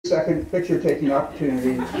30-second picture-taking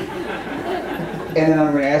opportunity, and then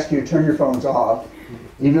I'm going to ask you to turn your phones off.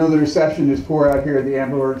 Even though the reception is poor out here, the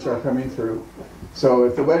ambulance are coming through. So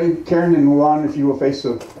if the wedding, Karen and Juan, if you will face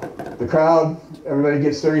the crowd, everybody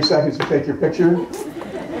gets 30 seconds to take your picture.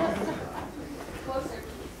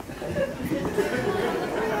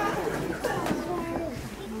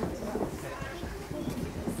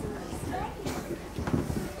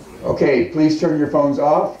 Okay, please turn your phones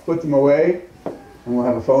off, put them away, and we'll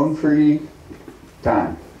have a phone-free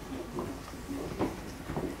time.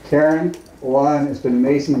 Karen, Juan, it's been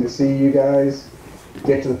amazing to see you guys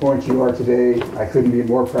get to the point you are today. I couldn't be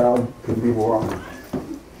more proud, couldn't be more honored.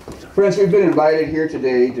 Friends, we've been invited here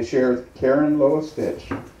today to share Karen Lois Fitch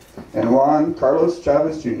and Juan Carlos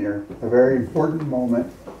Chavez Jr. a very important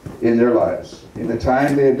moment in their lives. In the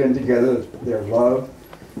time they have been together, their love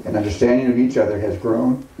and understanding of each other has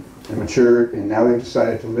grown and matured, and now they've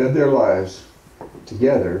decided to live their lives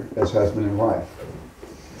together as husband and wife.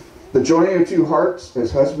 The joining of two hearts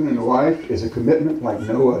as husband and wife is a commitment like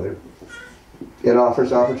no other. It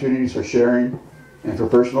offers opportunities for sharing and for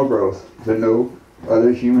personal growth that no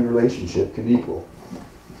other human relationship can equal.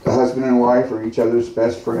 The husband and wife are each other's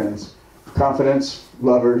best friends, confidants,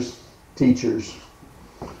 lovers, teachers,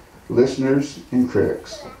 listeners, and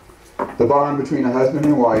critics. The bond between a husband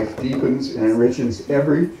and wife deepens and enriches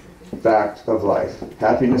every fact of life.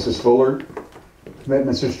 Happiness is fuller,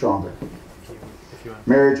 commitments are stronger.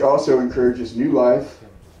 Marriage also encourages new life,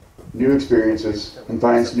 new experiences, and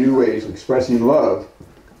finds new ways of expressing love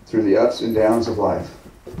through the ups and downs of life.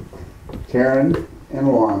 Karen and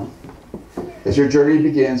Juan, as your journey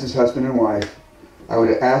begins as husband and wife, I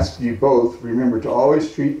would ask you both remember to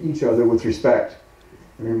always treat each other with respect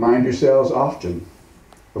and remind yourselves often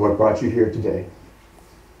of what brought you here today.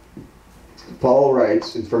 Paul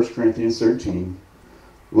writes in 1 Corinthians 13,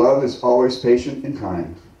 "Love is always patient and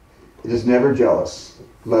kind. It is never jealous.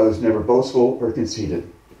 Love is never boastful or conceited.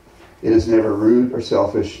 It is never rude or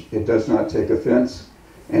selfish. It does not take offense,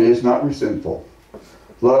 and it is not resentful.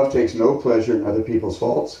 Love takes no pleasure in other people's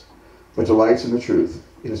faults, but delights in the truth.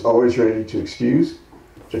 It is always ready to excuse,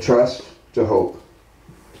 to trust, to hope.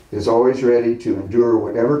 It is always ready to endure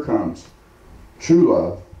whatever comes. True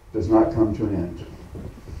love does not come to an end."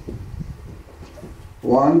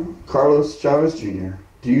 Juan Carlos Chavez Jr.,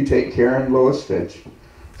 do you take Karen Lois Fitch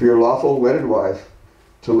for your lawful wedded wife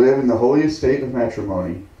to live in the holy estate of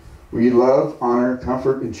matrimony? Will you love, honor,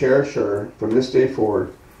 comfort, and cherish her from this day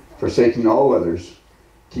forward, forsaking all others,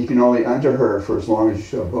 keeping only unto her for as long as you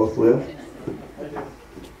shall both live?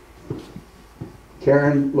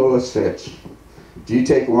 Karen Lois Fitch, do you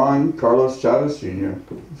take Juan Carlos Chavez Jr.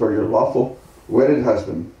 for your lawful wedded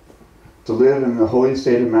husband to live in the holy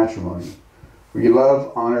estate of matrimony? Will you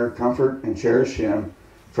love, honor, comfort, and cherish him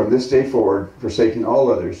from this day forward, forsaking all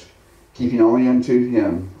others, keeping only unto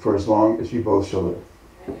him for as long as you both shall live?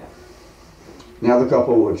 Now the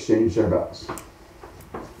couple will exchange their vows.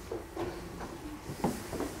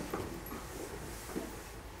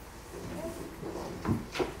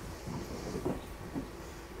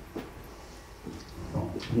 Oh,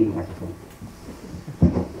 you need a microphone.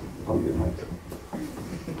 I'll get a microphone.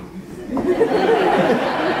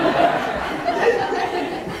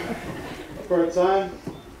 For a time,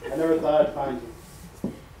 I never thought I'd find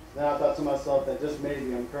you. Then I thought to myself that just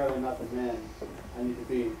maybe I'm currently not the man I need to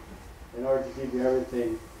be in order to give you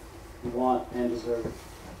everything you want and deserve.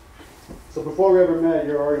 So before we ever met,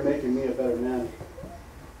 you're already making me a better man.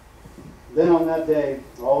 Then on that day,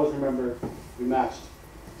 I'll always remember we matched.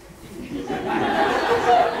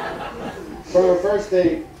 From our first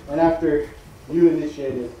date, and after you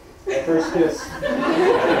initiated our first kiss,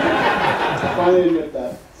 I finally admit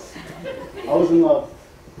that. I was in love.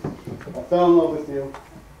 I fell in love with you.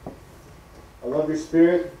 I love your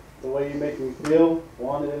spirit, the way you make me feel,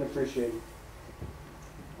 wanted, and appreciated.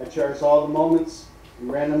 I cherish all the moments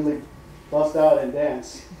you randomly bust out and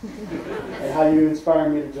dance, and how you inspire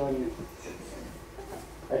me to join you.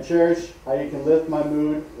 I cherish how you can lift my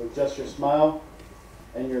mood with just your smile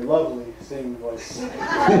and your lovely singing voice.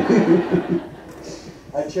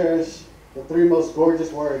 I cherish the three most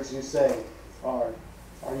gorgeous words you say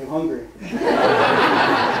are you hungry?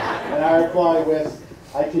 And I reply with,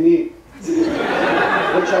 I can eat.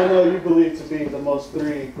 Which I know you believe to be the most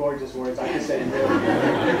three gorgeous words I can say to you.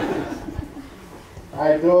 I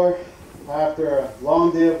adore how after a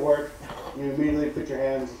long day of work, you immediately put your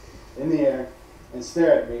hands in the air and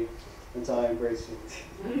stare at me until I embrace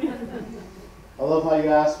you. I love how you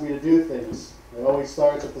ask me to do things. It always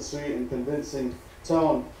starts with a sweet and convincing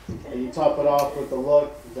tone, and you top it off with a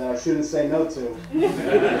look that I shouldn't say no to.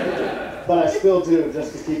 But I still do,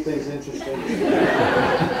 just to keep things interesting.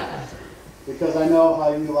 know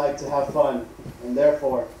how you like to have fun, and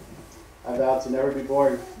therefore, I vow to never be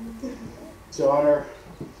bored, to honor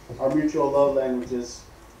our mutual love languages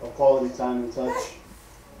of quality time and touch,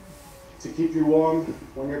 to keep you warm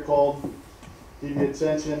when you're cold, give you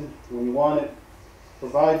attention when you want it,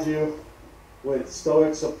 provide you with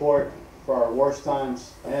stoic support for our worst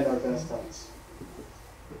times and our best times.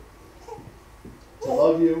 To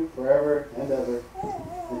love you forever and ever,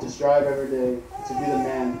 and to strive every day to be the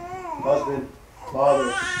man, husband,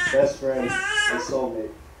 father, best friend, and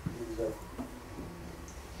soulmate you deserve.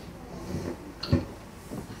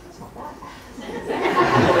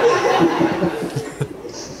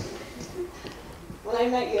 When I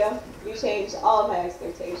met you, you changed all of my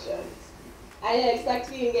expectations. I didn't expect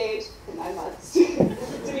to be engaged in 9 months,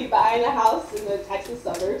 to be buying a house in the Texas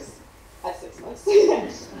suburbs at 6 months,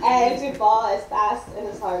 and to fall as fast and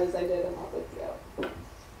as hard as I did in love with you.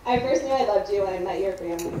 I first knew I loved you when I met your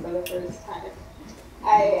family for the first time.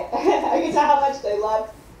 I could tell how much they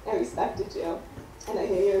loved and respected you, and I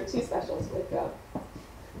knew you were too special to let go.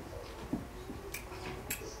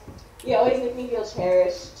 You always make me feel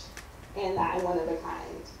cherished and that I'm one of a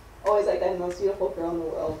kind. Always like that most beautiful girl in the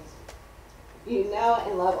world. You know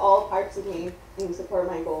and love all parts of me, and you support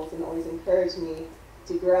my goals and always encourage me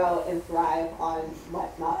to grow and thrive on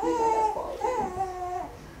what not being my best quality.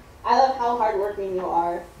 I love how hardworking you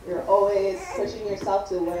are. You're always pushing yourself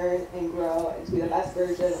to learn and grow and to be the best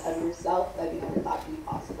version of yourself that you never thought could be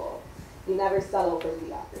possible. You never settle for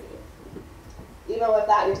mediocrity. Even with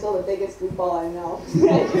that, you're still the biggest goofball I know.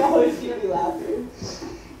 I can always keep you laughing.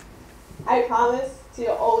 I promise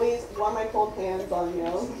to always warm my cold hands on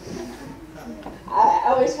you. I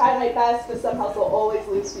always try my best, but somehow will always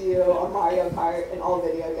lose to you on Mario Kart and all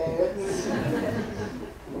video games.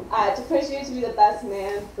 To push you to be the best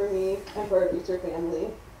man for me and for our future family.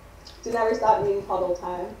 To never stop needing cuddle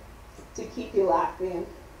time. To keep you laughing.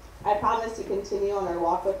 I promise to continue on our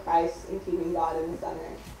walk with Christ and keeping God in the center.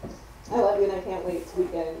 I love you and I can't wait to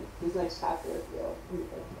begin this next chapter with you.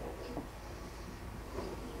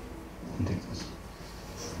 Take this.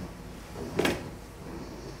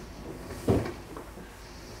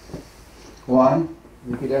 Juan,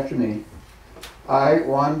 repeat after me. I,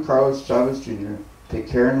 Juan Carlos Chavez Jr., take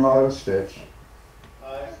Karen Lois Fitch.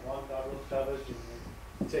 I, Juan Carlos Chavez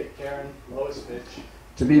Jr., take Karen Lois Fitch.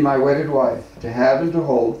 To be my wedded wife, to have and to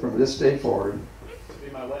hold from this day forward. To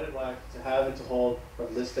be my wedded wife, to have and to hold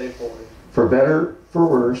from this day forward. For better, for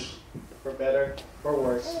worse. For better, for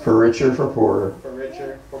worse. For richer, for poorer. For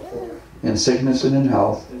richer, for poorer. In sickness and in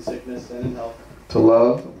health. In sickness and in health. To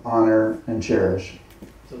love, honor, and cherish.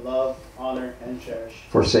 To love, honor, and cherish.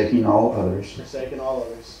 Forsaking all others. Forsaking all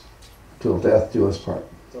others. Till death do us part.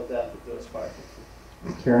 Till death do us part.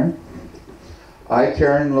 Karen? I,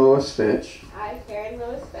 Karen Lois Fitch. I, Karen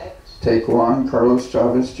Lois Fitch. Take Juan Carlos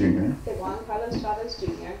Chavez Jr. Take Juan Carlos Chavez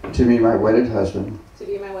Jr. To be my wedded husband. To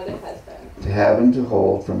be my wedded husband. To have and to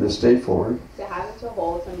hold from this day forward. To have and to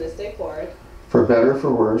hold from this day forward. For better,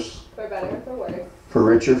 for worse. For better, for worse. For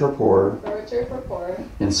richer, for poorer. For richer, for poorer.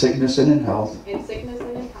 In sickness and in health. In sickness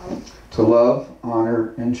and in health. To love,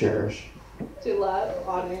 honor, and cherish. To love,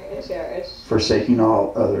 honor, and cherish. Forsaking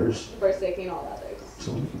all others. Forsaking all others.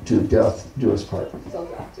 To death do us part. Till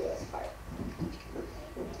death do us part.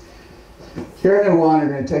 Karen and Juan are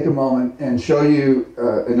going to take a moment and show you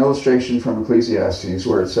an illustration from Ecclesiastes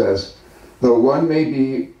where it says, though one may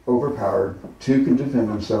be overpowered, two can defend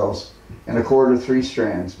themselves, and a cord of 3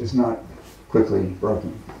 strands is not quickly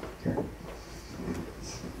broken. Karen.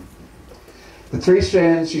 The 3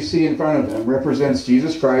 strands you see in front of them represents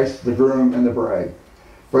Jesus Christ, the groom, and the bride.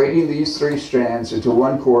 Braiding these 3 strands into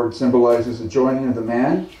one cord symbolizes the joining of the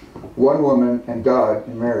man, one woman, and God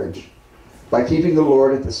in marriage. By keeping the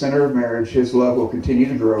Lord at the center of marriage, his love will continue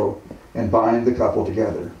to grow and bind the couple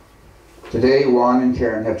together. Today, Juan and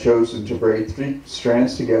Karen have chosen to braid 3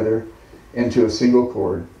 strands together into a single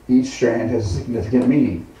cord. Each strand has a significant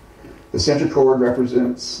meaning. The center cord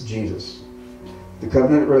represents Jesus. The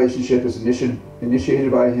covenant relationship is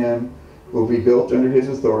initiated by him, will be built under his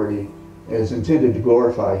authority, and is intended to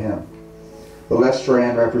glorify him. The left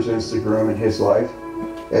strand represents the groom and his life.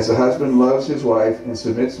 As the husband loves his wife and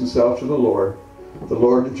submits himself to the Lord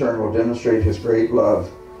in turn will demonstrate his great love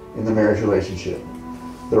in the marriage relationship.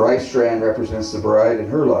 The right strand represents the bride and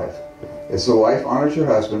her life. As the wife honors her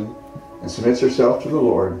husband and submits herself to the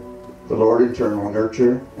Lord in turn will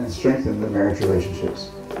nurture and strengthen the marriage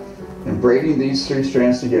relationships. In braiding these 3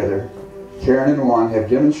 strands together, Karen and Juan have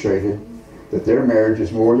demonstrated that their marriage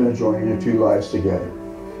is more than a joining of 2 lives together.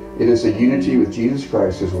 It is a unity with Jesus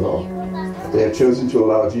Christ as well. They have chosen to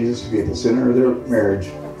allow Jesus to be at the center of their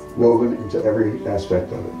marriage, woven into every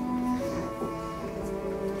aspect of it.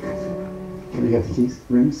 Can we have the keys,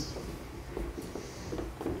 rings?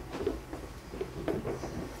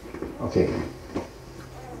 Okay.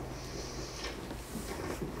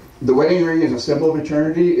 The wedding ring is a symbol of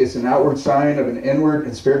eternity. It's an outward sign of an inward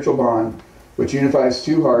and spiritual bond which unifies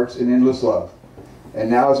two hearts in endless love. And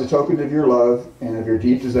now, as a token of your love and of your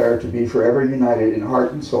deep desire to be forever united in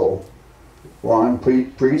heart and soul, Juan,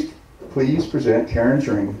 please present Karen's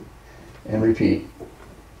ring and repeat.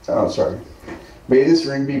 Oh, sorry. May this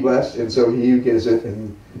ring be blessed, and so he who gives it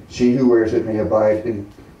and she who wears it may abide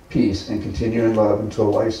in peace and continue in love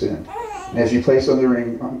until life's end. And as you place on the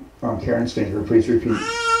ring on Karen's finger, please repeat,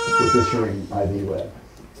 with this ring I thee wed.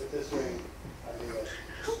 With this ring, I do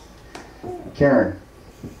it. Karen,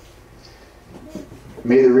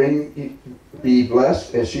 may the ring be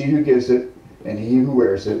blessed as she who gives it and he who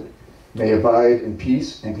wears it may abide in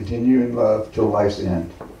peace and continue in love till life's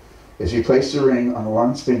end. As you place the ring on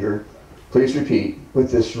Juan's finger, please repeat,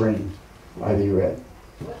 with this ring I thee wed.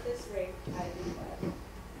 With this ring, I thee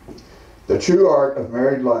wed. The true art of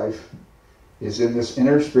married life is in this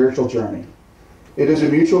inner spiritual journey. It is a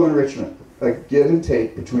mutual enrichment, a give and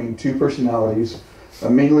take between two personalities, a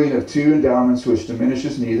mingling of two endowments which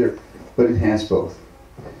diminishes neither, but enhance both.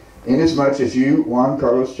 Inasmuch as you, Juan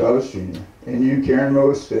Carlos Chavez Jr., and you, Karen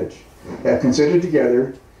Lois Fitch, have consented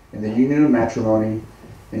together in the union of matrimony,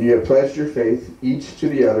 and you have pledged your faith each to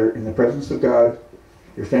the other in the presence of God,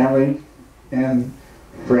 your family, and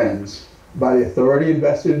friends, by the authority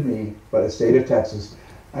invested in me by the state of Texas,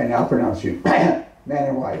 I now pronounce you man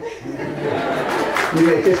and wife. You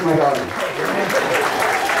may kiss my daughter.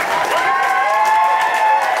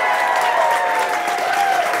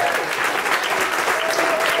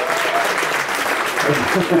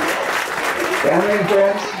 Family and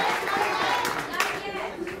friends.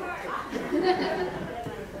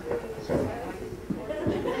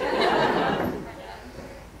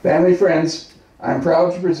 Family, friends, I'm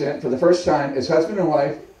proud to present for the first time as husband and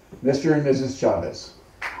wife, Mr. and Mrs. Chavez.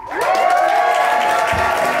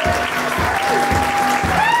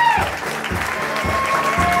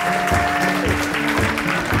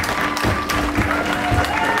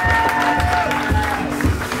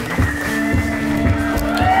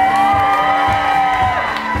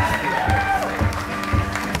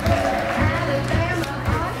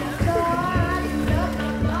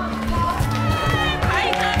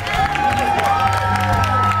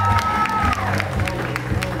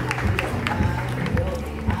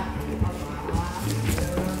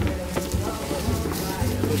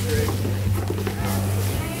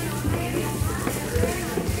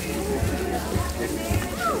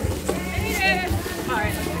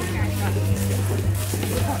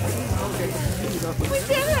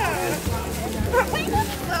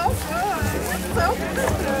 So good.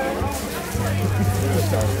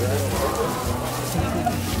 So good.